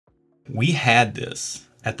We had this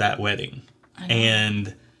at that wedding.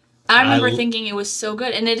 And I remember thinking it was so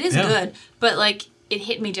good. And it is good. But, like, it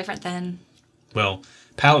hit me different than... Well,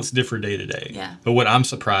 palates differ day to day. Yeah. But what I'm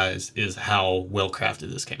surprised is how well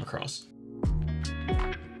crafted this came across.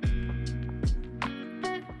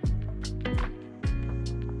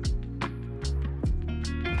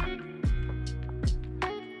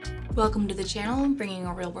 Welcome to the channel, bringing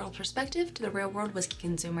a real-world perspective to the real-world whiskey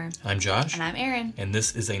consumer. I'm Josh. And I'm Erin. And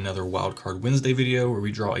this is another Wildcard Wednesday video where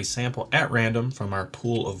we draw a sample at random from our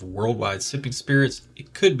pool of worldwide sipping spirits.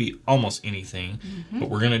 It could be almost anything. What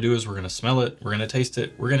we're going to do is we're going to smell it, we're going to taste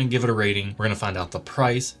it, we're going to give it a rating, we're going to find out the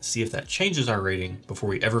price, see if that changes our rating before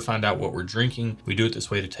we ever find out what we're drinking. We do it this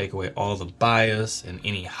way to take away all the bias and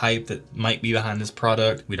any hype that might be behind this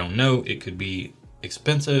product. We don't know. It could be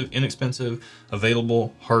expensive, inexpensive,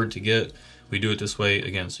 available, hard to get. We do it this way,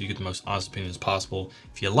 again, so you get the most honest opinion as possible.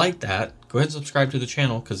 If you like that, go ahead and subscribe to the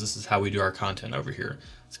channel because this is how we do our content over here.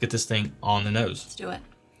 Let's get this thing on the nose. Let's do it.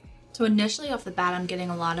 So initially off the bat, I'm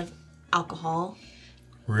getting a lot of alcohol.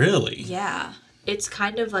 Really? Yeah. It's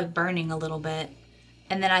kind of like burning a little bit.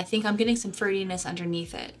 And then I think I'm getting some fruitiness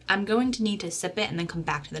underneath it. I'm going to need to sip it and then come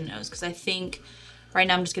back to the nose because I think right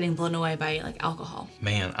now I'm just getting blown away by like alcohol.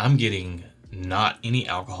 Man, I'm getting not any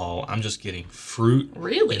alcohol. I'm just getting fruit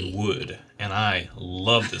and wood. And I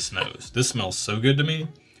love this nose. This smells so good to me.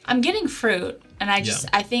 I'm getting fruit, and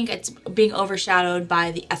I think it's being overshadowed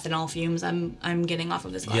by the ethanol fumes I'm getting off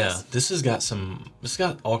of this glass. Yeah, this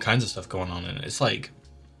got all kinds of stuff going on in it. It's like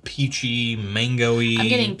peachy, mango-y. I'm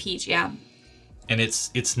getting peach, yeah. And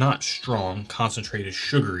it's not strong, concentrated,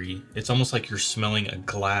 sugary. It's almost like you're smelling a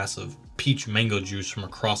glass of peach mango juice from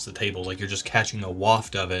across the table, like you're just catching a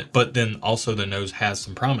waft of it. But then also the nose has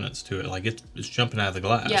some prominence to it, like it's jumping out of the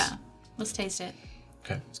glass. Yeah, let's taste it.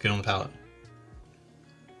 Okay, let's get on the palate.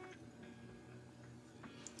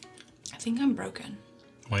 I think I'm broken.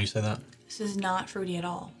 Why do you say that? This is not fruity at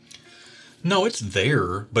all. No, it's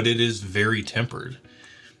there, but it is very tempered.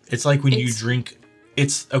 It's like when you drink...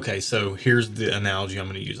 okay, so here's the analogy I'm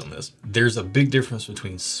going to use on this. There's a big difference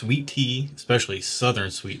between sweet tea, especially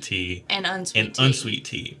southern sweet tea, and unsweet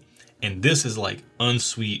tea. And this is like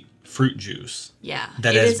unsweet fruit juice. Yeah.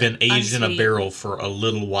 That has been aged in a barrel for a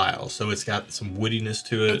little while. So it's got some woodiness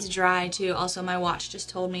to it. It's dry too. Also, my watch just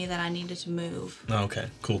told me that I needed to move. Okay,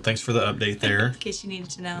 cool. Thanks for the update there. In case you needed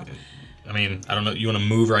to know. I mean, I don't know. You want to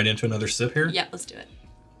move right into another sip here? Yeah, let's do it.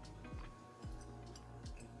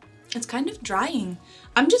 It's kind of drying.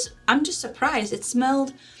 I'm just surprised. It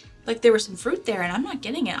smelled like there was some fruit there, and I'm not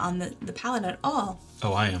getting it on the palate at all.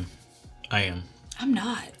 Oh, I am. I'm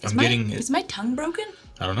not. Is my tongue broken?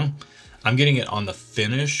 I don't know. I'm getting it on the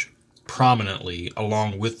finish prominently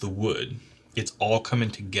along with the wood. It's all coming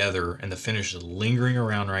together, and the finish is lingering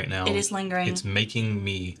around right now. It is lingering. It's making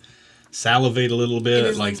me salivate a little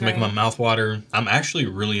bit, like it's making my mouth water. I'm actually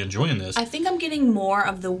really enjoying this. I think I'm getting more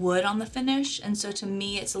of the wood on the finish, and so to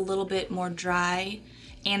me it's a little bit more dry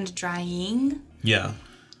and drying. Yeah.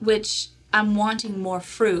 Which I'm wanting more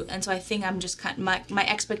fruit, and so I think I'm just my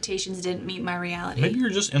expectations didn't meet my reality. Maybe you're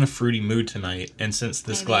just in a fruity mood tonight, and since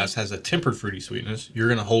this glass has a tempered fruity sweetness, you're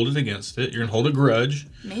going to hold it against it. You're going to hold a grudge.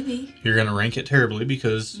 Maybe. You're going to rank it terribly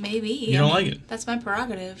because you don't like it. That's my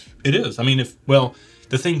prerogative. It is. I mean,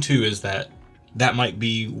 the thing too is that might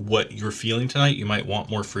be what you're feeling tonight. You might want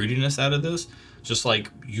more fruitiness out of this. Just like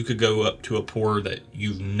you could go up to a pour that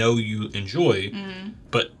you enjoy,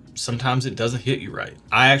 but sometimes it doesn't hit you right.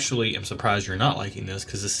 I actually am surprised you're not liking this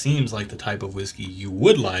because this seems like the type of whiskey you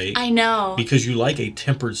would like. I know. Because you like a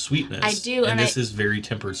tempered sweetness. I do. And this is very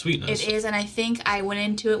tempered sweetness. It is, and I think I went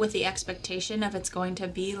into it with the expectation of it's going to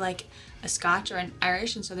be like a Scotch or an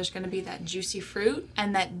Irish, and so there's going to be that juicy fruit,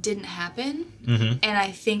 and that didn't happen. And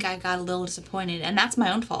I think I got a little disappointed, and that's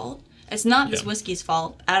my own fault. It's not this whiskey's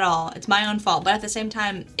fault at all. It's my own fault, but at the same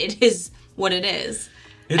time, it is what it is.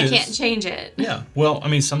 I can't change it. Yeah. Well, I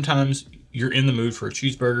mean, sometimes you're in the mood for a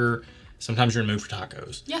cheeseburger. Sometimes you're in the mood for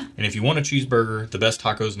tacos. Yeah. And if you want a cheeseburger, the best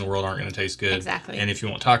tacos in the world aren't going to taste good. Exactly. And if you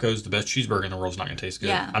want tacos, the best cheeseburger in the world is not going to taste good.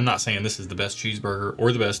 Yeah. I'm not saying this is the best cheeseburger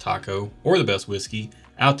or the best taco or the best whiskey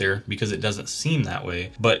out there because it doesn't seem that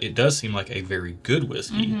way. But it does seem like a very good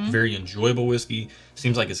whiskey, very enjoyable whiskey.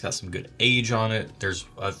 Seems like it's got some good age on it. There's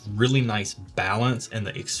a really nice balance, and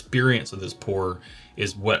the experience of this pour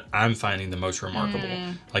is what I'm finding the most remarkable.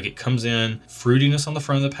 Like it comes in, fruitiness on the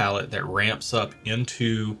front of the palate that ramps up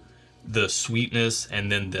into the sweetness,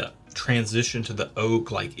 and then the transition to the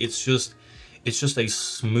oak. Like it's just a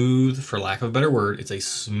smooth, for lack of a better word, it's a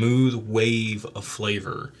smooth wave of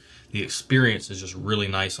flavor the experience is just really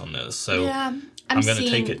nice on this. So yeah, I'm going to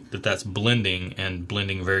take it that that's blending and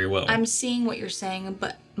blending very well. I'm seeing what you're saying,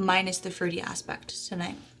 but minus the fruity aspect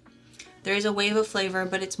tonight. There is a wave of flavor,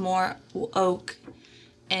 but it's more oak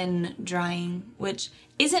and drying, which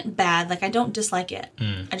isn't bad. Like, I don't dislike it.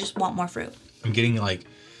 I just want more fruit. I'm getting like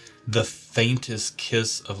the faintest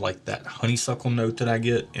kiss of like that honeysuckle note that I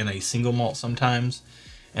get in a single malt sometimes.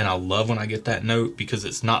 And I love when I get that note because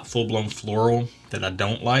it's not full-blown floral that I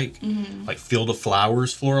don't like. Like Field of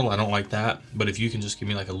Flowers floral, I don't like that. But if you can just give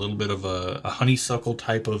me like a little bit of a honeysuckle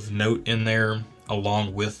type of note in there,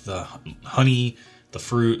 along with the honey, the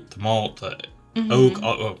fruit, the malt, the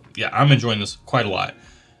oak. Yeah, I'm enjoying this quite a lot.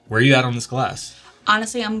 Where are you at on this glass?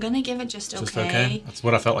 Honestly, I'm going to give it just okay. Just okay? That's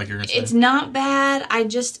what I felt like you were going to say. It's not bad. I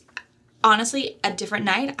just, honestly, a different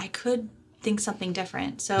night, I could think something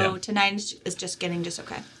different. So tonight is just getting just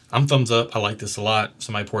okay. I'm thumbs up. I like this a lot.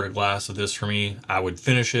 Somebody poured a glass of this for me. I would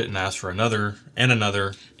finish it and ask for another and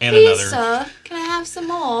another and Please, another. Sir, can I have some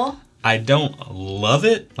more? I don't love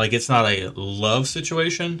it. Like, it's not a love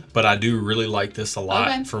situation, but I do really like this a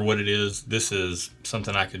lot for what it is. This is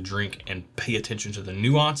something I could drink and pay attention to the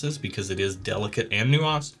nuances because it is delicate and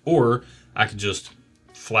nuanced, or I could just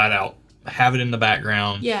flat out have it in the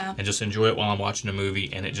background and just enjoy it while I'm watching a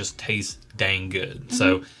movie, and it just tastes dang good.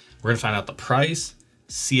 So we're going to find out the price,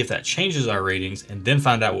 see if that changes our ratings, and then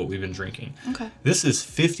find out what we've been drinking. Okay. This is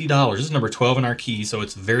 $50. This is number 12 in our key, so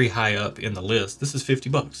it's very high up in the list. This is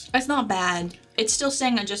 $50. It's not bad. It's still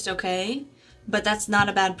saying just okay, but that's not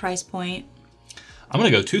a bad price point. I'm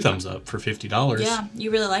going to go 2 thumbs up for $50. Yeah,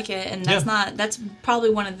 you really like it, and that's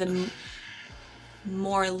probably one of the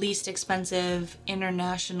more least expensive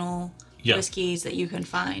international whiskeys that you can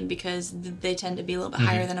find because they tend to be a little bit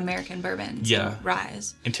higher than American bourbons.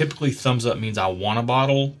 Rise. And typically thumbs up means I want a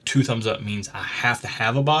bottle. 2 thumbs up means I have to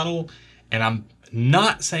have a bottle. And I'm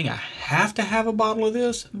not saying I have to have a bottle of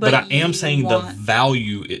this, but I am saying the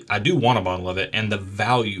value, I do want a bottle of it, and the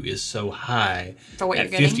value is so high for what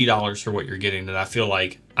at you're getting? $50 for what you're getting that I feel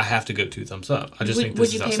like I have to go 2 thumbs up. I just think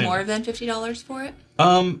this is outstanding. Would you pay more than $50 for it?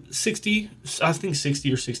 60. I think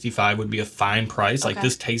 60 or 65 would be a fine price. Like,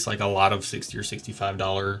 this tastes like a lot of $60 or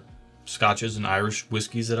 $65 scotches and Irish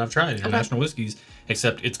whiskeys that I've tried, international whiskeys,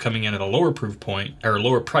 except it's coming in at a lower proof point or a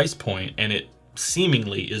lower price point, and it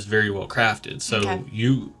seemingly is very well crafted. So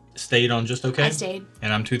you stayed on just okay? I stayed.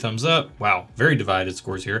 And I'm 2 thumbs up. Wow, very divided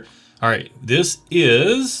scores here. All right, this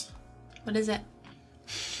is... What is it?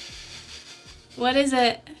 What is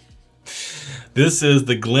it? This is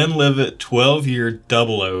the Glenlivet 12-year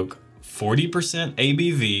Double Oak, 40%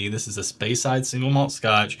 ABV. This is a Speyside single malt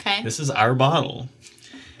scotch. Okay. This is our bottle.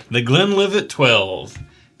 The Glenlivet 12.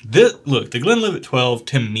 Look, the Glenlivet 12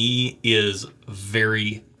 to me is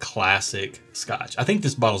very classic scotch. I think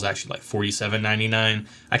this bottle is actually like $47.99.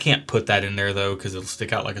 I can't put that in there though because it'll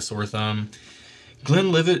stick out like a sore thumb.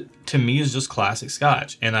 Glenlivet to me is just classic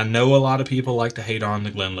scotch, and I know a lot of people like to hate on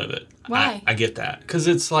the Glenlivet. Why? I get that because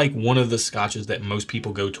it's like one of the scotches that most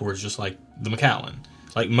people go towards, just like the Macallan.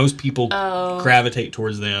 Like, most people gravitate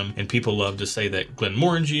towards them, and people love to say that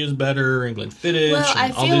Glenmorangie is better and Glenfiddich. Well, I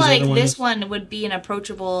and all feel these like other ones. this one would be an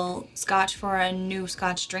approachable scotch for a new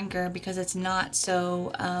scotch drinker because it's not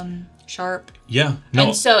so sharp. Yeah. No.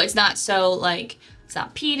 And so it's not so, like, it's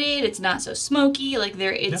not peated, it's not so smoky. Like,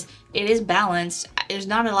 it is balanced. There's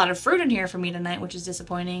not a lot of fruit in here for me tonight, which is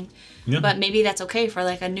disappointing. Yeah. But maybe that's okay for,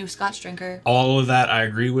 like, a new scotch drinker. All of that I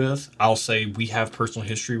agree with. I'll say we have personal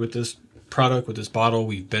history with this product, with this bottle.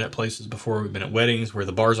 We've been at places before. We've been at weddings where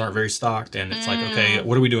the bars aren't very stocked, and it's like, okay,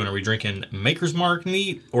 what are we doing? Are we drinking Maker's Mark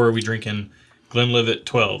neat, or are we drinking Glenlivet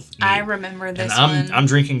 12 neat? I remember this and I'm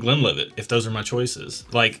drinking Glenlivet if those are my choices.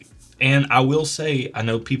 Like, and I will say, I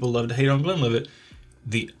know people love to hate on Glenlivet.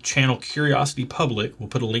 The channel Curiosity Public, we'll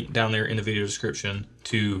put a link down there in the video description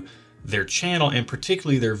to their channel, and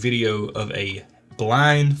particularly their video of a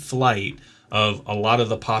blind flight of a lot of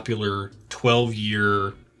the popular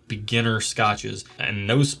 12-year beginner scotches. And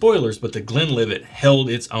no spoilers, but the Glenlivet held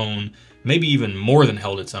its own, maybe even more than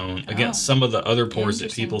held its own, against some of the other pours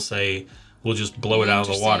that people say will just blow it out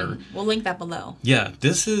of the water. We'll link that below. Yeah,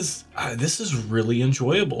 this is really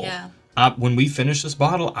enjoyable. Yeah. When we finish this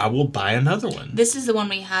bottle, I will buy another one. This is the one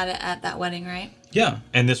we had at that wedding, right? Yeah,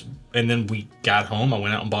 and then we got home. I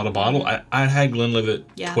went out and bought a bottle. I had Glenlivet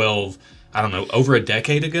 12, I don't know, over a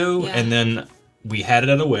decade ago, and then we had it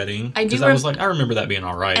at a wedding. Because I was like, I remember that being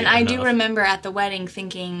all right. And I do remember at the wedding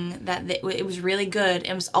thinking that it was really good.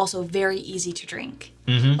 It was also very easy to drink.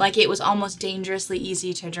 Like, it was almost dangerously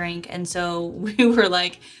easy to drink. And so we were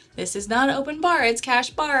like, this is not an open bar. It's cash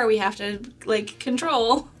bar. We have to, like,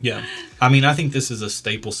 control. Yeah. I mean, I think this is a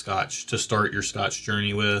staple Scotch to start your Scotch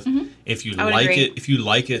journey with. If you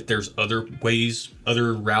like it, there's other ways,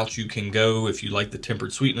 other routes you can go. If you like the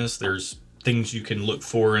tempered sweetness, there's things you can look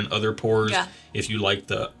for in other pours. Yeah. If you like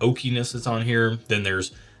the oakiness that's on here, then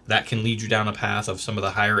that can lead you down a path of some of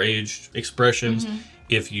the higher aged expressions.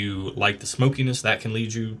 If you like the smokiness, that can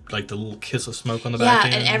lead you, like, the little kiss of smoke on the back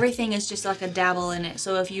end. Yeah, and everything is just like a dabble in it.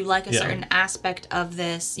 So if you like a certain aspect of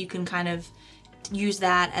this, you can kind of use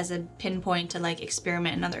that as a pinpoint to, like,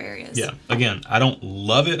 experiment in other areas. Yeah. Again, I don't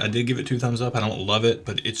love it. I did give it 2 thumbs up. I don't love it,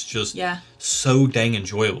 but it's just so dang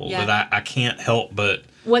enjoyable that I can't help but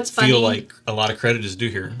feel like a lot of credit is due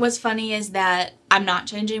here. What's funny is that I'm not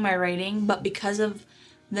changing my rating, but because of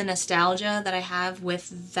the nostalgia that I have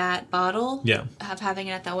with that bottle, of having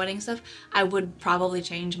it at that wedding stuff, I would probably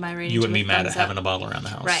change my rating. You wouldn't be mad at having a bottle around the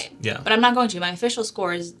house. Right. Yeah. But I'm not going to. My official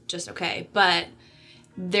score is just okay. But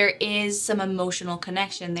there is some emotional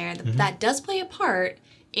connection there that does play a part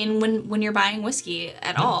in when you're buying whiskey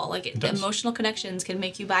at all. Like, the emotional connections can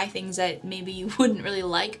make you buy things that maybe you wouldn't really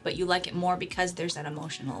like, but you like it more because there's that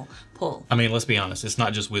emotional pull. I mean, let's be honest. It's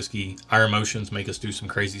not just whiskey. Our emotions make us do some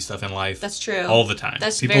crazy stuff in life. That's true. All the time.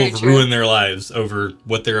 That's People very have true. ruined their lives over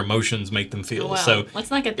what their emotions make them feel. Well, so let's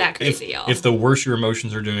not get that crazy, y'all. If the worst your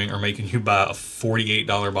emotions are doing are making you buy a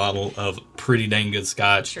 $48 bottle of pretty dang good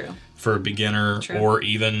Scotch for a beginner or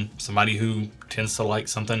even somebody who tends to like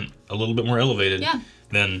something a little bit more elevated,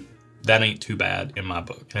 then that ain't too bad in my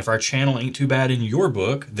book. And if our channel ain't too bad in your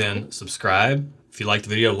book, then subscribe. If you like the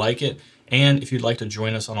video, like it. And if you'd like to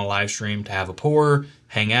join us on a live stream to have a pour,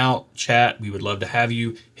 hang out, chat, we would love to have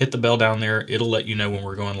you. Hit the bell down there. It'll let you know when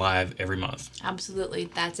we're going live every month. Absolutely.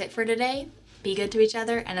 That's it for today. Be good to each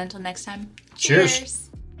other. And until next time, cheers.